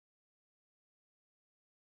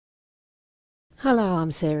Hello,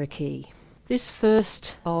 I'm Sarah Key. This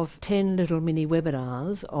first of 10 little mini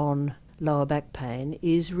webinars on lower back pain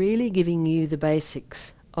is really giving you the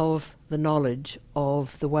basics of the knowledge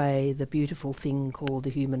of the way the beautiful thing called the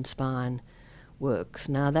human spine works.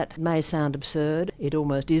 Now that may sound absurd, it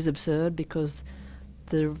almost is absurd because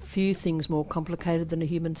there are few things more complicated than a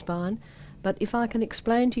human spine, but if I can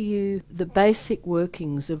explain to you the basic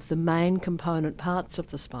workings of the main component parts of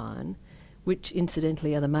the spine, which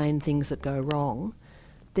incidentally are the main things that go wrong,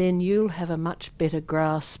 then you'll have a much better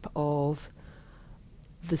grasp of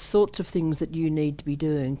the sorts of things that you need to be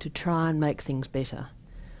doing to try and make things better.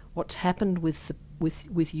 What's happened with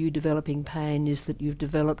you developing pain is that you've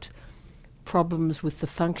developed problems with the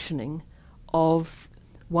functioning of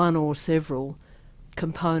one or several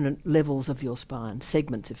component levels of your spine,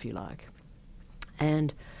 segments if you like.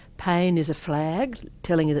 And pain is a flag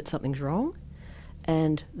telling you that something's wrong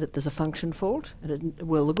and that there's a function fault.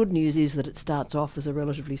 Well, the good news is that it starts off as a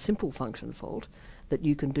relatively simple function fault that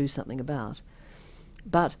you can do something about.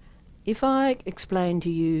 But if I explain to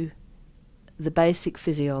you the basic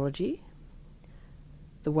physiology,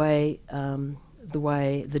 the way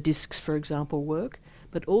the discs, for example, work,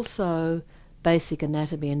 but also basic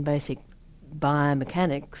anatomy and basic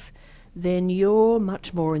biomechanics, then you're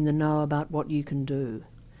much more in the know about what you can do.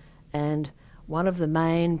 And one of the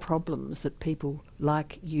main problems that people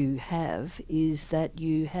like you have is that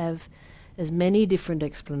you have as many different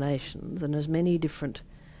explanations and as many different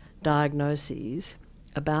diagnoses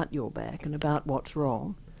about your back and about what's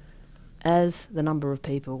wrong as the number of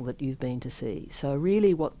people that you've been to see. So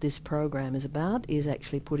really what this program is about is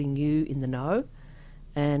actually putting you in the know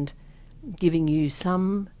and giving you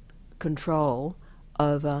some control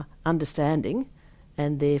over understanding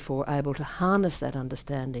and therefore able to harness that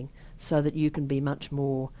understanding so that you can be much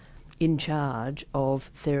more in charge of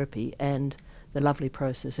therapy and the lovely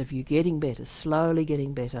process of you getting better, slowly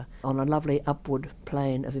getting better on a lovely upward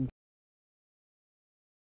plane of improvement.